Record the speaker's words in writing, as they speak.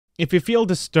If you feel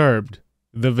disturbed,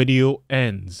 the video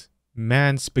ends.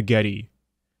 Man spaghetti.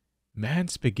 Man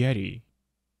spaghetti.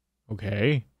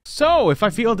 Okay. So, if I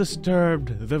feel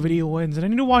disturbed, the video ends, and I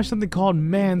need to watch something called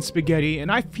Man Spaghetti,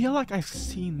 and I feel like I've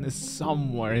seen this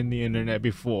somewhere in the internet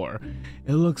before.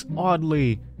 It looks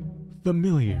oddly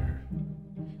familiar.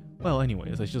 Well,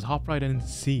 anyways, let's just hop right in and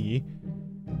see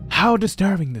how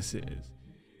disturbing this is.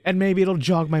 And maybe it'll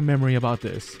jog my memory about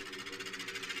this.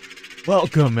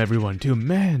 Welcome, everyone, to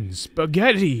Man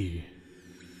Spaghetti.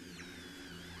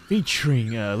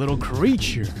 Featuring a little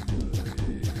creature.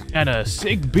 And a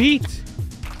sick beat.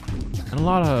 And a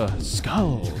lot of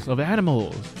skulls of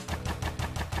animals.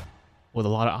 With a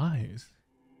lot of eyes.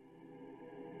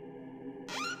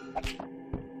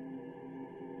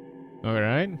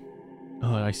 Alright.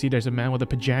 Oh, I see there's a man with the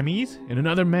pajamas. And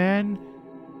another man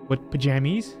with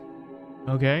pajamas.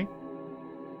 Okay.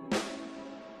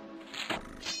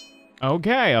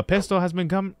 Okay, a pistol has been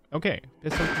come. Okay,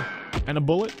 pistol and a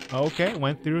bullet. Okay,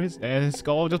 went through his and his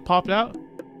skull just popped out.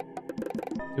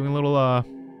 Doing a little oh.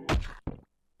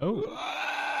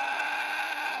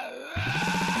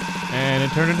 And it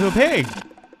turned into a pig.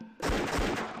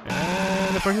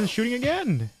 And the person's shooting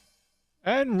again.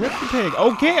 And ripped the pig.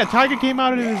 Okay, a tiger came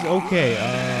out of his. Okay,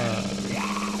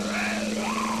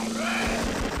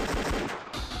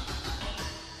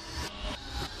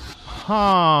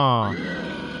 huh.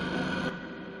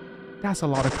 That's a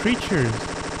lot of creatures.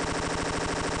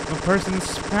 A person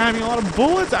spamming a lot of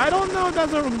bullets. I don't know if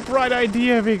that's a bright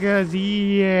idea because,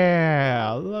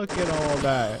 yeah, look at all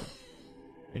that.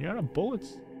 And you're out of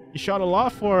bullets. You shot a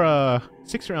lot for a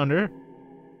 6-rounder.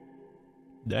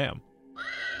 Damn.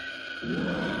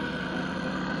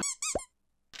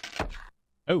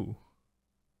 Oh.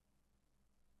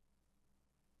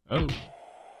 Oh.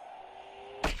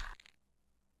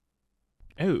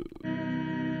 Oh.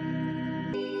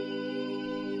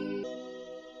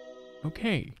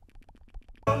 Okay.